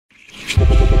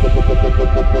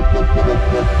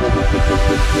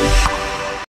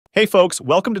Hey folks,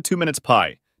 welcome to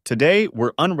 2MinutesPy. Today,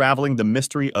 we're unraveling the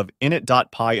mystery of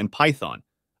init.py in Python,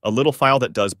 a little file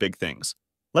that does big things.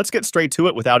 Let's get straight to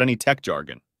it without any tech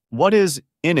jargon. What is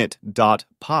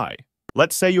init.py?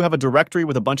 Let's say you have a directory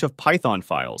with a bunch of Python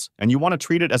files, and you want to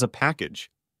treat it as a package.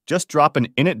 Just drop an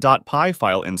init.py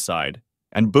file inside,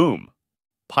 and boom!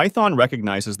 Python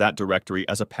recognizes that directory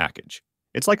as a package.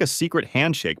 It's like a secret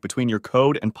handshake between your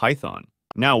code and Python.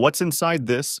 Now, what's inside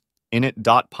this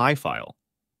init.py file?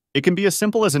 It can be as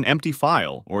simple as an empty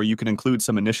file, or you can include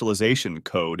some initialization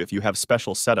code if you have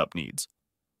special setup needs.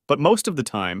 But most of the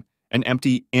time, an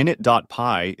empty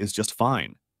init.py is just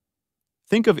fine.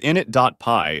 Think of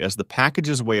init.py as the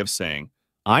package's way of saying,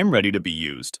 I'm ready to be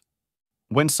used.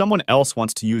 When someone else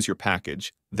wants to use your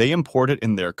package, they import it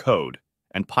in their code,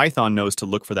 and Python knows to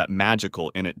look for that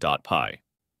magical init.py.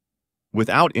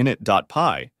 Without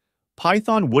init.py,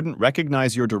 Python wouldn't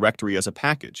recognize your directory as a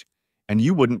package, and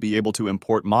you wouldn't be able to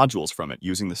import modules from it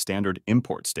using the standard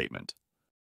import statement.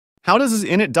 How does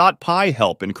init.py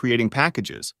help in creating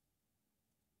packages?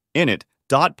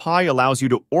 Init.py allows you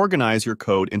to organize your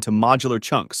code into modular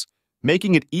chunks,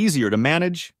 making it easier to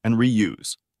manage and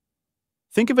reuse.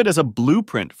 Think of it as a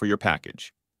blueprint for your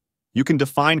package. You can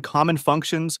define common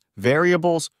functions,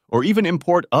 variables, or even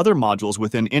import other modules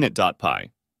within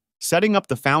init.py, setting up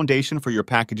the foundation for your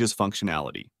package's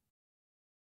functionality.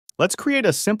 Let's create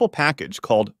a simple package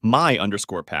called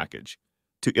my_package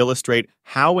to illustrate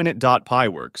how init.py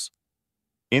works.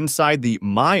 Inside the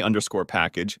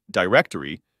my_package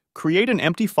directory, create an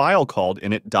empty file called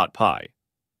init.py.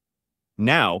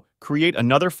 Now, create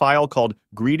another file called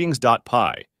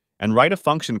greetings.py and write a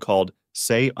function called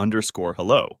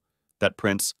say_hello that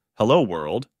prints hello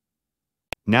world.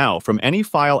 Now, from any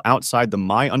file outside the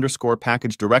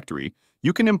my_package directory,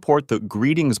 you can import the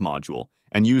greetings module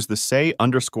and use the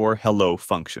say_hello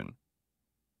function.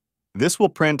 This will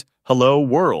print hello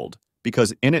world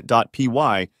because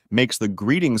init.py makes the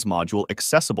greetings module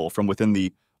accessible from within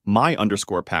the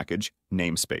my_package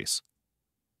namespace.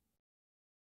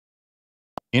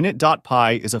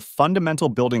 Init.py is a fundamental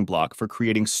building block for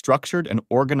creating structured and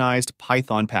organized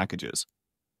Python packages.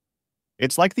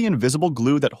 It's like the invisible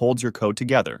glue that holds your code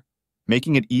together,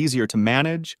 making it easier to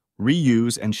manage,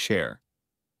 reuse, and share.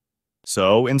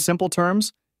 So, in simple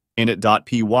terms,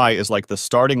 init.py is like the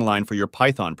starting line for your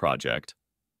Python project.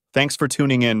 Thanks for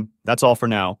tuning in. That's all for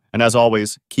now. And as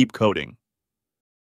always, keep coding.